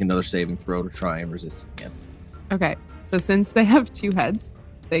 to make another saving throw to try and resist it again. Okay, so since they have 2 heads,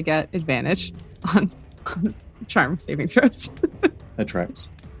 they get advantage on charm saving throws. That tracks.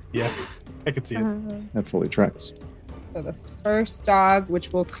 Yeah, I can see it. That fully tracks. So the first dog,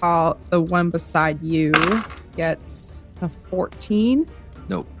 which we'll call the one beside you, gets a 14.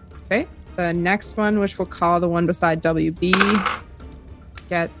 Nope. Okay. The next one, which we'll call the one beside WB,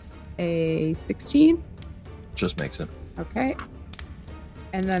 gets a 16. Just makes it. Okay.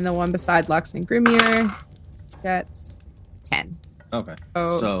 And then the one beside Lux and Grimir gets 10. Okay.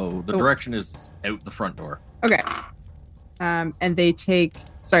 Oh, So the direction is out the front door. okay. And they take,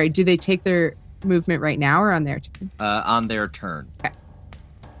 sorry, do they take their movement right now or on their turn? On their turn.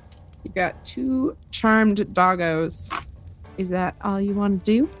 You've got 2 charmed doggos. Is that all you want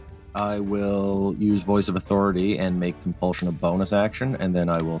to do? I will use Voice of Authority and make Compulsion a bonus action, and then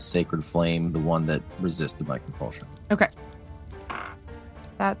I will Sacred Flame the one that resisted my Compulsion. Okay.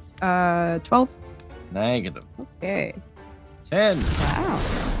 That's 12. Negative. Okay. 10. Wow.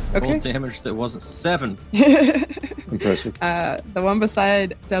 Full Okay. damage that wasn't 7. Impressive. The one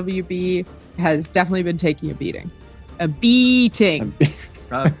beside WB has definitely been taking a beating. A beating.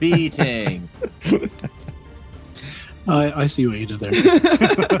 A beating. I see what you did there.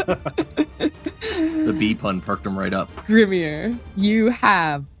 The bee pun perked him right up. Grimir, you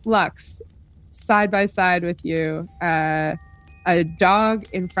have Lux side by side with you. A dog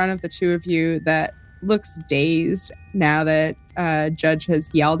in front of the 2 of you that looks dazed now that Judge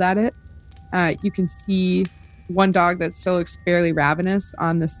has yelled at it. You can see one dog that still looks fairly ravenous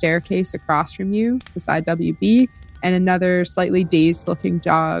on the staircase across from you beside WB, and another slightly dazed looking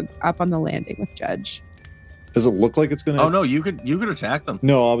dog up on the landing with Judge. Does it look like it's going to... Oh no, you could attack them.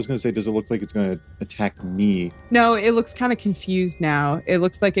 No, I was going to say, does it look like it's going to attack me? No, it looks kind of confused now. It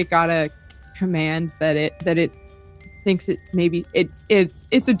looks like it got a command that it thinks it maybe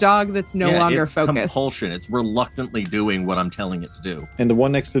it's a dog that's no longer it's focused. Compulsion. It's reluctantly doing what I'm telling it to do. And the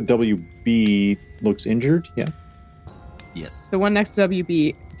one next to WB looks injured? Yeah. Yes. The one next to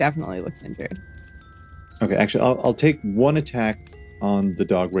WB definitely looks injured. Okay, actually, I'll take 1 attack on the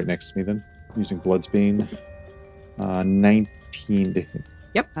dog right next to me then, using Bloodsbane. 19 to hit.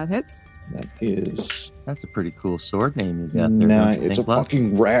 Yep, that hits. That is That's a pretty cool sword name you got there. don't you it's a think, Lux?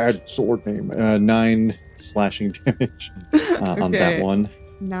 fucking rad sword name. 9 slashing damage on that Okay. one.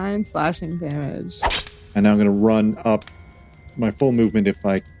 9 slashing damage. And now I'm going to run up my full movement if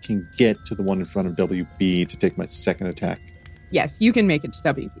I can get to the one in front of WB to take my second attack Yes, you can make it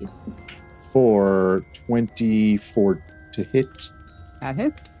to WB. for 24 to hit That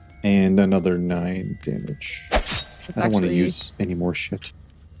hits. and another 9 damage. It's I don't want to actually- use any more shit.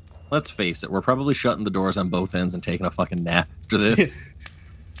 Let's face it, we're probably shutting the doors on both ends and taking a fucking nap after this.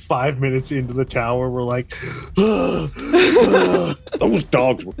 5 minutes into the tower, we're like, Those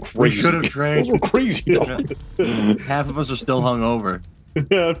dogs were crazy. should have drank. Those were crazy dogs. Half of us are still hungover.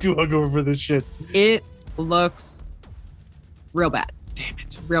 I'm too hungover for this shit. It looks real bad. Damn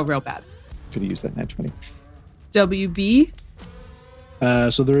it. Real bad. Could have used that nat 20. WB.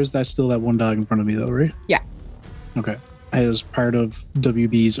 So there is still that one dog in front of me, though, right? Yeah. Okay. As part of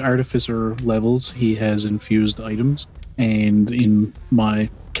WB's artificer levels, he has infused items, and in my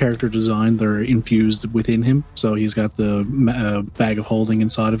character design, they're infused within him. So he's got the bag of holding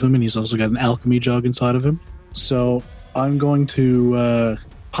inside of him, and he's also got an alchemy jug inside of him. So I'm going to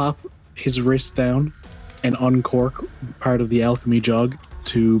pop his wrist down and uncork part of the alchemy jug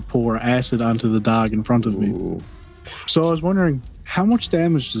to pour acid onto the dog in front of me. Ooh. So I was wondering, how much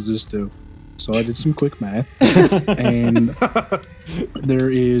damage does this do? So I did some quick math, and there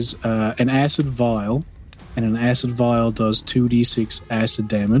is an acid vial, and an acid vial does 2d6 acid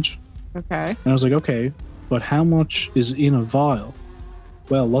damage. Okay. And I was like, okay, but how much is in a vial?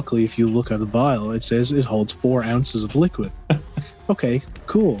 Well, luckily, if you look at the vial, it says it holds 4 ounces of liquid. Okay,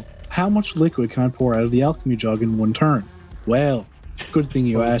 cool. How much liquid can I pour out of the alchemy jug in one turn? Well, good thing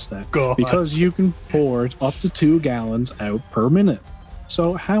you asked that. God. Because you can pour up to 2 gallons out per minute.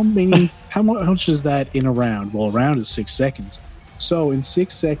 So how much is that in a round? Well, a round is 6 seconds. So in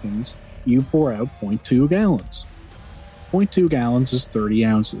 6 seconds, you pour out 0.2 gallons. 0.2 gallons is 30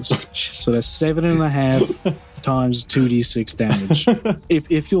 ounces. So that's 7.5 times 2d6 damage.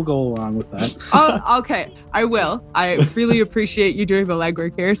 if you'll go along with that. Oh, okay. I will. I really appreciate you doing the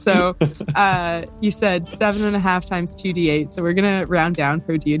legwork here. So you said 7.5 times 2d8. So we're going to round down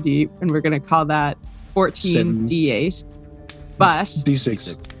for D&D, and we're going to call that 14 d8. But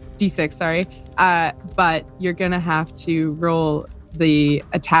D6. D6, sorry. But you're going to have to roll the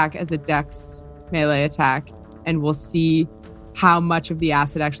attack as a dex melee attack, and we'll see how much of the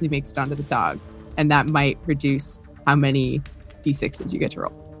acid actually makes it onto the dog. And that might reduce how many D6s you get to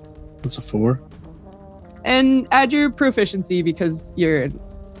roll. That's a 4. And add your proficiency because you're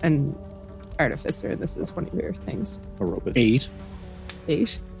an artificer. This is one of your things. A robot. 8.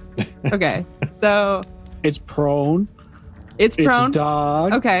 8. Okay. So It's prone. it's prone. It's a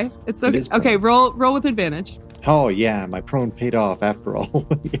dog. Okay. It's It okay. is prone. Okay, roll with advantage. Oh, yeah. My prone paid off after all.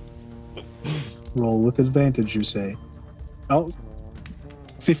 Yes. Roll with advantage, you say. Oh,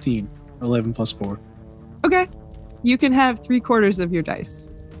 15. 11 plus 4. Okay. You can have 3/4 of your dice.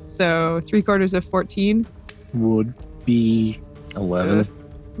 So 3/4 of 14. Would be 11.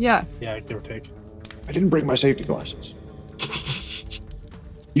 Yeah. Yeah, give or take. I didn't bring my safety glasses.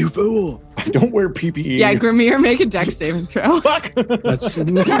 you fool. I don't wear PPE. Yeah, Grimir, make a dex saving throw. Fuck! That's I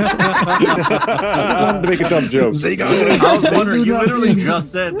just wanted to make a dumb joke. I was wondering, you literally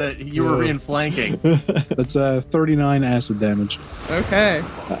just said that you were flanking. that's 39 acid damage. Okay.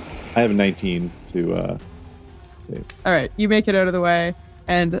 I have a 19 to save. All right. You make it out of the way,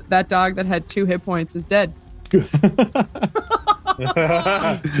 and that dog that had 2 hit points is dead. Just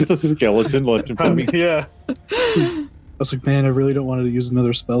a skeleton left in front of me. Yeah. I was like, man, I really don't want to use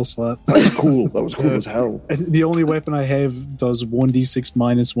another spell slot. That was cool. That was cool as hell. The only weapon I have does 1d6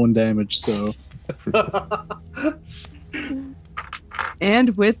 minus 1 damage, so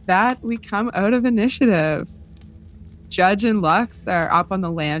And with that, we come out of initiative. Judge and Lux are up on the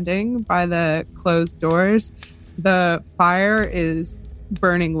landing by the closed doors. The fire is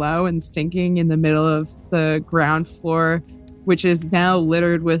burning low and stinking in the middle of the ground floor, which is now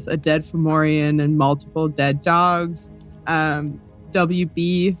littered with a dead Fomorian and multiple dead dogs.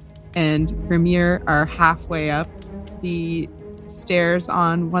 WB and Grimir are halfway up the stairs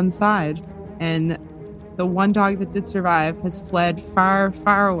on one side, and the one dog that did survive has fled far,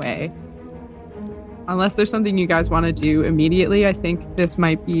 far away. Unless there's something you guys want to do immediately, I think this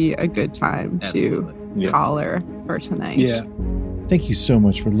might be a good time Absolutely. to Yeah. call her for tonight. yeah. Thank you so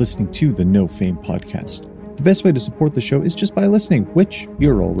much for listening to the No Fame podcast. The best way to support the show is just by listening, which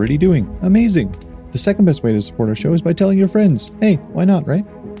you're already doing. Amazing. The second best way to support our show is by telling your friends. Hey, why not, right?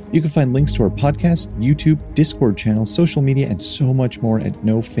 You can find links to our podcast, YouTube, Discord channel, social media, and so much more at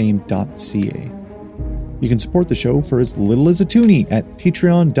nofame.ca. You can support the show for as little as a toonie at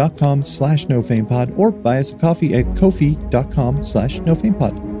patreon.com/nofamepod or buy us a coffee at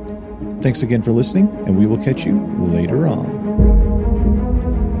ko-fi.com/nofamepod. Thanks again for listening, and we will catch you later on.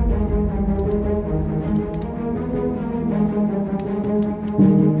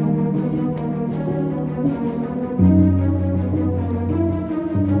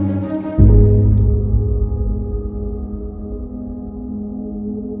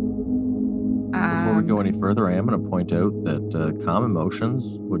 Before we go any further, I am going to point out that Calm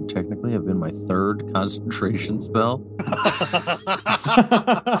Emotions would technically have been my third concentration spell. I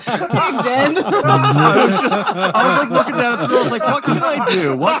was like looking down at the I was like, what can I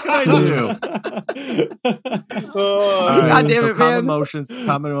do? What can I do? God damn it, Calm man. Emotions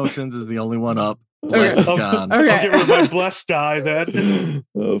is the only one up. Bless is gone. I'll get rid of my blessed die then.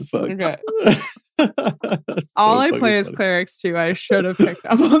 Oh, fuck. Okay. That's All so I fucking play is funny. clerics too. I should have picked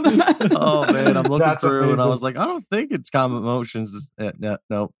up on that. Oh man, I'm looking That's through and I amazing. was like, I don't think it's Calm Emotions.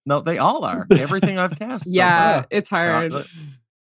 No, they all are. Everything I've cast. so Yeah, far. it's hard. God,